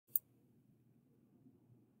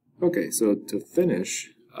Okay, so to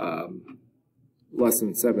finish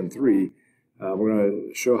lesson 7.3, we're going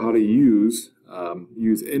to show how to use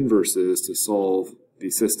inverses to solve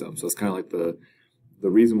the system. So it's kind of like the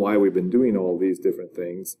reason why we've been doing all these different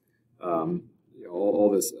things.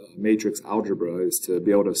 All this matrix algebra is to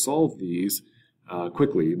be able to solve these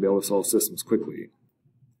quickly, be able to solve systems quickly.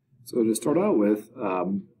 So to start out with,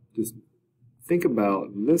 just think about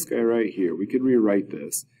this guy right here. We could rewrite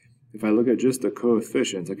this. If I look at just the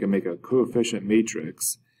coefficients, I can make a coefficient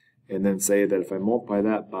matrix and then say that if I multiply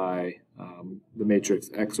that by the matrix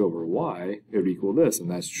x over y, it would equal this, and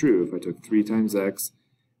that's true. If I took 3 times x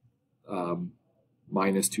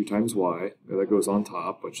minus 2 times y, that goes on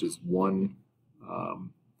top, which is one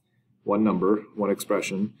number, one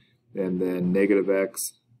expression, and then negative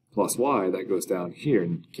x plus y, that goes down here,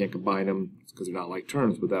 and you can't combine them because they're not like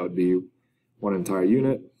terms, but that would be one entire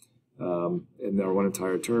unit, and then one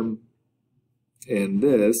entire term, and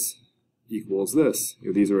this equals this.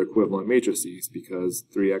 These are equivalent matrices because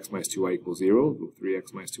 3x minus 2y equals 0,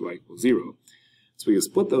 3x minus 2y equals 0. So we can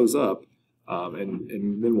split those up, and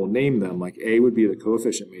then we'll name them. Like A would be the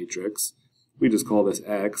coefficient matrix. We just call this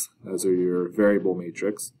x, those are your variable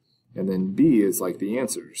matrix, and then B is like the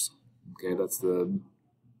answers. Okay, that's the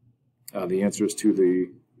answers to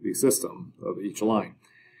the system of each line.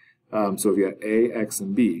 So we've got A, x,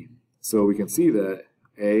 and B. So we can see that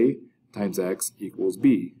A times x equals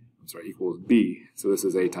B. Equals B. So this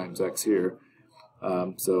is A times x here.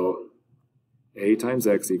 So A times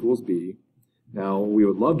x equals B. Now we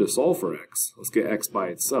would love to solve for x. Let's get x by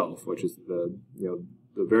itself, which is the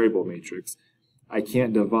variable matrix. I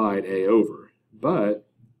can't divide A over, but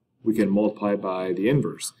we can multiply by the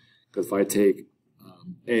inverse. Because if I take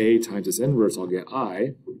A times its inverse, I'll get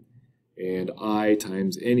I, and I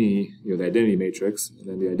times any, the identity matrix, and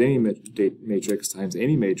then the identity matrix times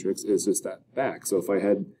any matrix is just that back. So if I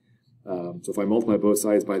had, if I multiply both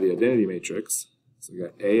sides by the identity matrix, so we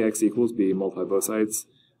got AX equals B, multiply both sides,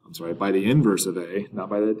 by the inverse of A, not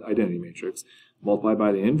by the identity matrix, multiply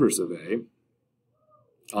by the inverse of A.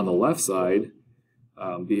 On the left side,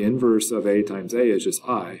 the inverse of A times A is just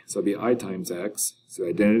I, so it'll be I times X, so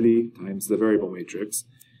identity times the variable matrix.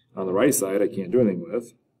 On the right side, I can't do anything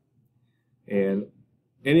with. And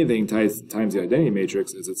anything times the identity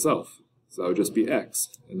matrix is itself. So it would just be x.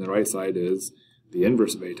 And the right side is the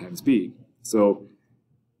inverse of A times B. So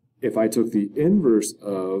if I took the inverse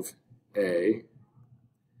of A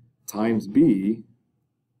times B,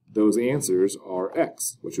 those answers are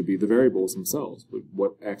x, which would be the variables themselves,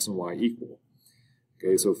 what x and y equal.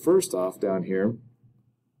 Okay, so first off down here,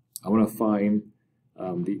 I want to find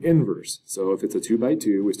the inverse. So if it's a 2 by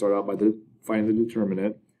 2, we start out by finding the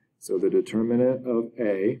determinant. So the determinant of A,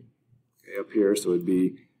 okay, up here, so it would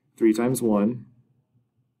be 3 times 1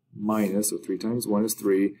 minus, so 3 times 1 is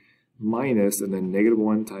 3, minus, and then negative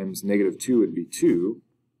 1 times negative 2 would be 2.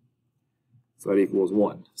 So that equals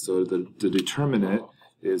 1. So the determinant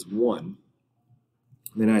is 1.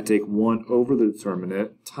 Then I take 1 over the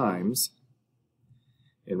determinant times,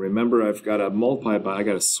 and remember I've got to multiply by, I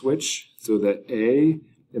got to switch so that A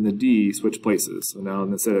and the D switch places. So now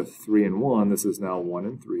instead of 3 and 1, this is now 1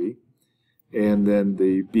 and 3. And then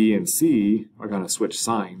the B and C are going to switch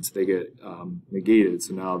signs. They get negated,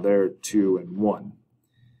 so now they're 2 and 1.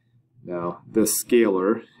 Now this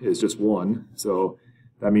scalar is just 1, so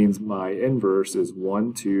that means my inverse is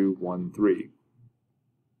 1, 2, 1, 3.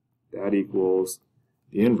 That equals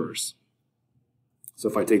the inverse. So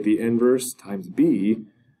if I take the inverse times B,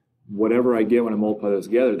 whatever I get when I multiply those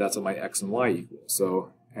together, that's what my x and y equals.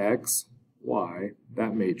 So x, y,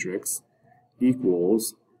 that matrix,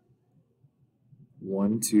 equals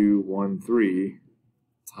 1, 2, 1, 3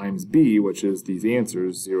 times B, which is these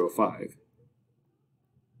answers, 0, 5.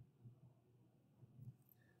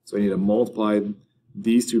 So I need to multiply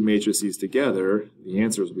these two matrices together. The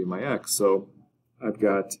answers will be my x. So I've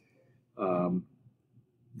got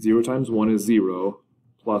 0 times 1 is 0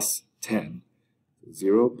 plus 10.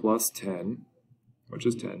 0 plus 10, which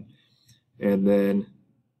is 10. And then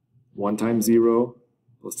 1 times 0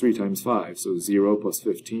 plus 3 times 5, so 0 plus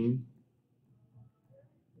 15.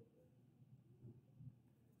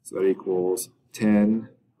 So that equals 10,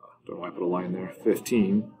 don't know why I put a line there,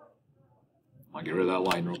 15. I'll get rid of that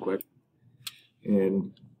line real quick.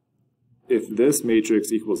 And if this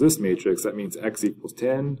matrix equals this matrix, that means x equals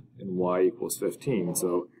 10 and y equals 15.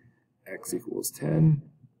 So x equals 10,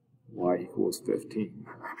 y equals 15.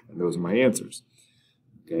 And those are my answers.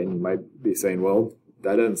 Okay, and you might be saying, well,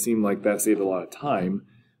 that doesn't seem like that saved a lot of time.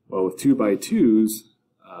 Well, with 2 by 2s,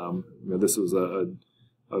 this was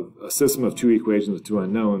a system of 2 equations with 2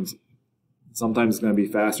 unknowns. Sometimes it's going to be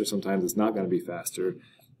faster, sometimes it's not going to be faster.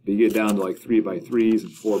 But you get down to like 3x3s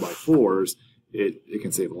and 4x4s, it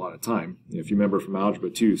can save a lot of time. If you remember from Algebra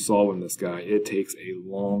 2, solving this guy, it takes a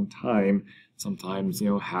long time, sometimes,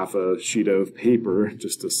 half a sheet of paper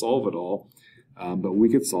just to solve it all. But we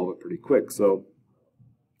could solve it pretty quick. So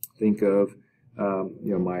think of,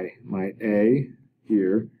 my A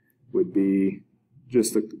here would be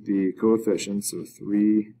just the coefficients, so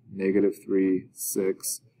 3, -3,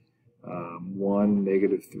 6, 1,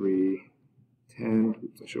 -3, 10.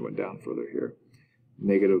 Oops, I should have went down further here.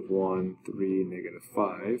 -1, 3,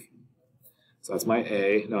 -5. So that's my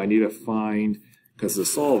A. Now I need to find, because to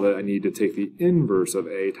solve it, I need to take the inverse of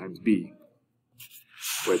A times B,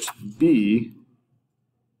 which B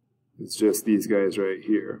is just these guys right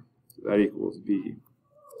here. So that equals B.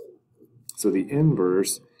 So the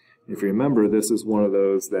inverse, if you remember, this is one of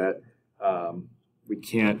those that we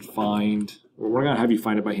can't find, or we're going to have you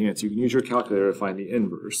find it by hand, so you can use your calculator to find the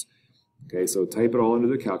inverse. Okay, so type it all into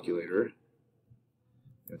the calculator.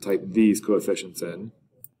 Type these coefficients in,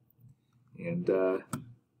 and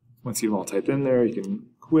once you have them all typed in there, you can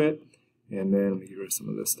quit, and then we get rid of some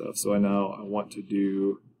of this stuff. So now I want to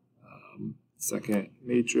do second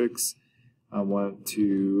matrix. I want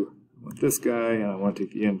this guy, and I want to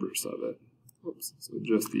take the inverse of it. Oops, so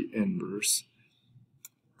just the inverse.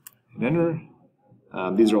 And enter.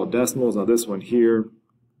 These are all decimals. Now this one here,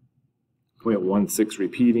 0.16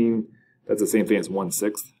 repeating, that's the same thing as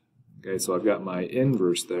 1/6. Okay, so I've got my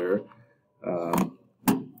inverse there.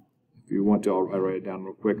 If you want to, I'll write it down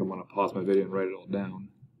real quick. I'm going to pause my video and write it all down.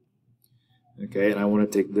 Okay, and I want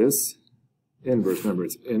to take this inverse. Remember,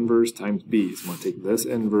 it's inverse times B. So I'm going to take this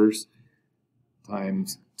inverse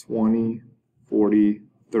times 20, 40,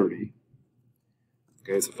 30.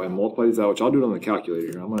 Okay, so if I multiply these out, which I'll do it on the calculator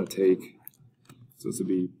here, I'm going to take, so this would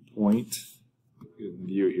be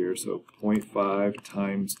view here, so 0.5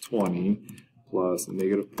 times 20 plus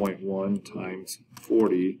 -0.1 times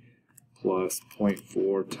 40 plus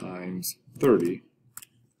 0.4 times 30,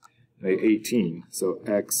 18. So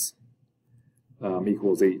x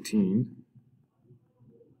equals 18.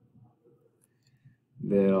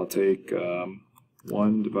 Then I'll take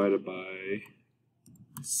 1 divided by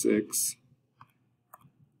 6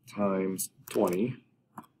 times 20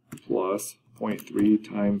 plus 0.3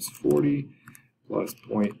 times 40 plus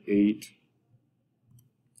 0.8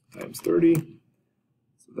 times 30.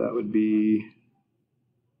 So that would be,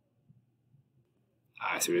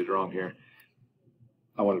 I see what I did wrong here.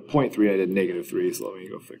 I wanted 0.3, I did -3, so let me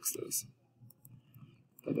go fix this.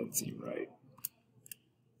 That doesn't seem right.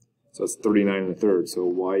 So it's 39 1/3, so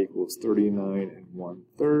y equals 39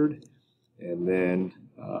 1/3, and then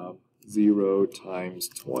 0 times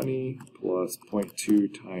 20 plus 0.2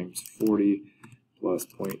 times 40 plus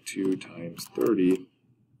 0.2 times 30,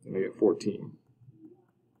 and I get 14.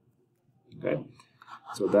 Okay,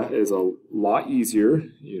 so that is a lot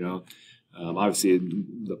easier, obviously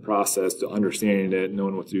the process to understanding it,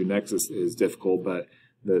 knowing what to do next is difficult, but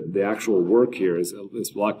the actual work here is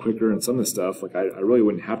a lot quicker, and some of the stuff, like I really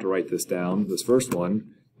wouldn't have to write this down. This first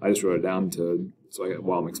one, I just wrote it down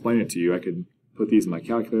while I'm explaining it to you, I could put these in my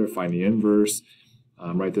calculator, find the inverse,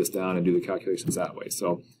 write this down, and do the calculations that way.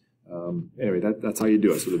 So anyway, that's how you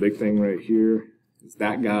do it. So the big thing right here is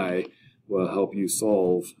that guy will help you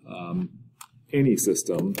solve any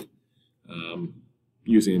system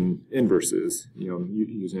using inverses,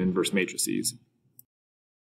 using inverse matrices.